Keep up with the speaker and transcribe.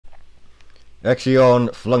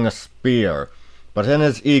Ixion flung a spear, but in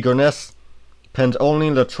his eagerness, pinned only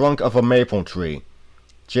the trunk of a maple tree.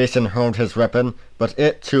 Jason hurled his weapon, but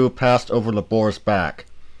it too passed over the boar's back.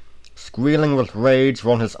 Squealing with rage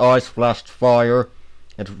while his eyes flashed fire,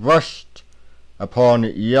 it rushed upon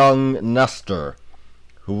young Nestor,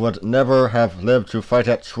 who would never have lived to fight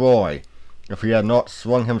at Troy if he had not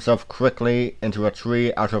swung himself quickly into a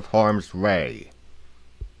tree out of harm's way.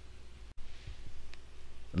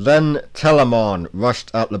 Then Telamon rushed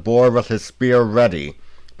at the boar with his spear ready,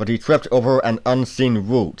 but he tripped over an unseen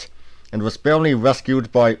root, and was barely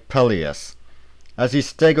rescued by Peleus. As he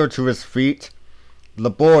staggered to his feet, the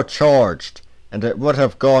boar charged, and it would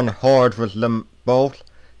have gone hard with them both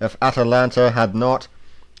if Atalanta had not,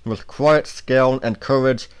 with quiet skill and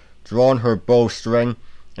courage, drawn her bowstring,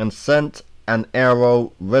 and sent an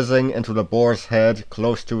arrow whizzing into the boar's head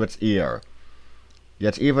close to its ear.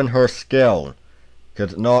 Yet even her skill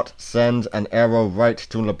could not send an arrow right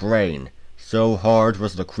to the brain, so hard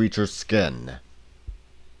was the creature's skin.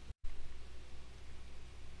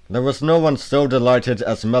 There was no one so delighted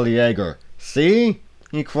as Meleager. "See,"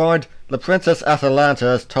 he cried, "the Princess Atalanta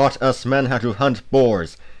has taught us men how to hunt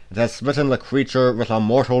boars, and has smitten the creature with a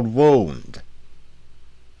mortal wound."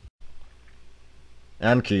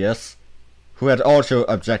 Anchius, who had also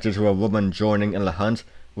objected to a woman joining in the hunt,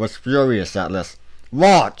 was furious at this.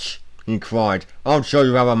 "Watch!" he cried. "I'll show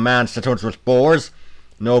you how a man settles with boars.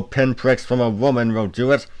 No pinpricks from a woman will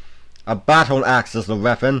do it. A battle-axe is the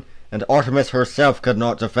weapon, and Artemis herself could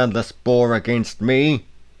not defend this boar against me."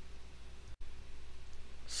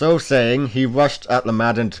 So saying, he rushed at the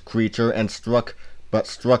maddened creature and struck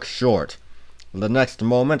short. The next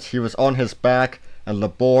moment he was on his back, and the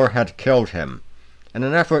boar had killed him. In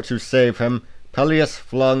an effort to save him, Peleus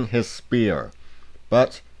flung his spear,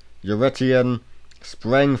 but Eurytion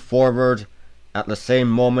sprang forward at the same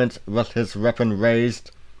moment with his weapon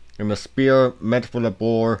raised, and the spear meant for the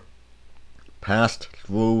boar passed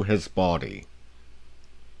through his body.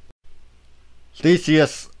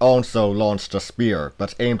 Theseus also launched a spear,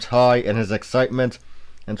 but aimed high in his excitement,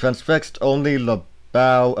 and transfixed only the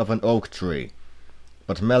bough of an oak tree.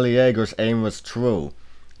 But Meleager's aim was true,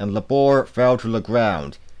 and the boar fell to the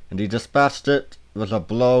ground, and he dispatched it with a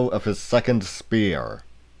blow of his second spear.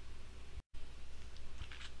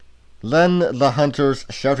 Then the hunters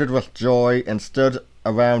shouted with joy and stood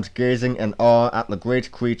around gazing in awe at the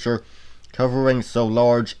great creature covering so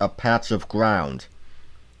large a patch of ground.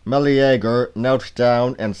 Meleager knelt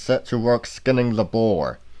down and set to work skinning the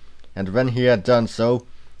boar, and when he had done so,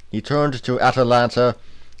 he turned to Atalanta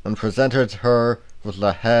and presented her with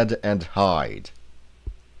the head and hide.